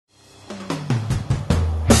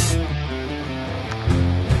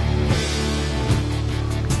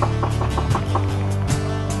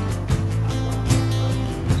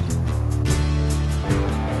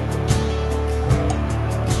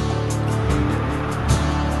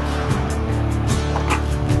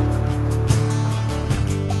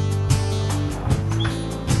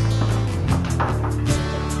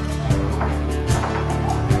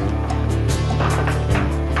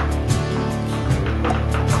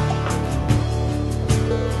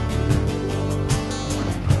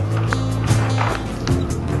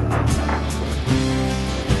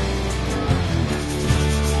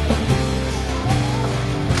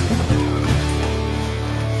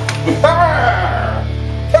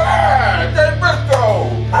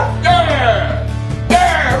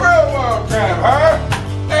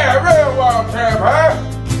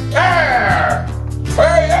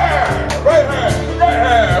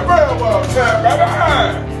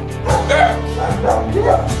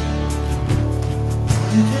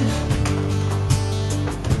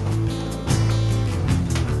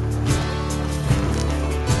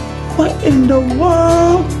the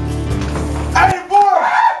world? Hey, boy!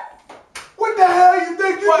 What the hell you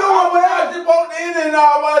think you doing, man? I just walked in and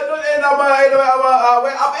I'm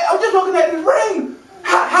just looking at this ring.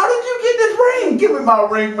 How did you get this ring? Give me my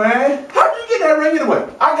ring, man. How did you get that ring anyway?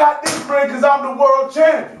 I got this ring because I'm the world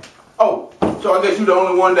champion. Oh, so I guess you're the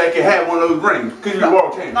only one that can have one of those rings because you're the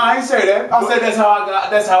world champion. No, I ain't say that. I said that's how I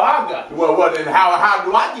got it. Well, then how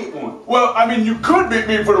do I get one? Well, I mean, you could beat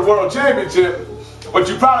me for the world championship, but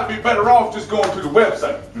you'd probably be better off just going to the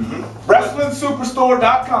website.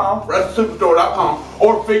 WrestlingSuperstore.com. WrestlingSuperstore.com.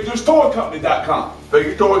 Or FiguresToyCompany.com.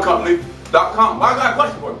 FiguresToyCompany.com. Well, I got a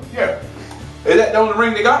question for you. Yeah. Is that the only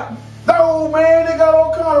ring they got? No, man. They got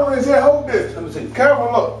all kinds of rings. Here, hold this. Let me see.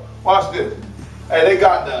 Careful, look. Watch this. Hey, they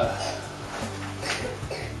got the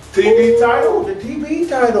TV title. The TV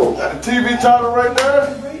title. Got the TV title right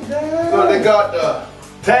there. Look, they got the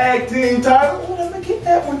tag team title. Oh, let me get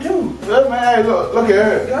that one too. Yeah, man, hey, look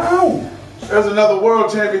here. Go. There's another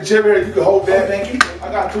world championship here. You can hold that. Oh, thank you.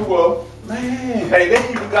 I got two of them. Man. Hey, they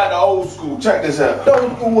even got the old school. Check this out. The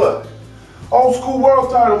old school what? Old school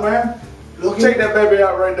world title, man. Check that baby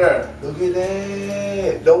out right there. Look at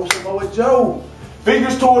that. Those Samoa Joe.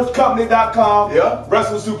 FiguresToyCompany.com. Yeah.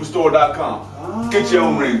 WrestlingSuperstore.com. Get your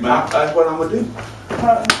own ring, man. That's what I'm gonna do.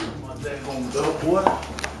 My dang on boy.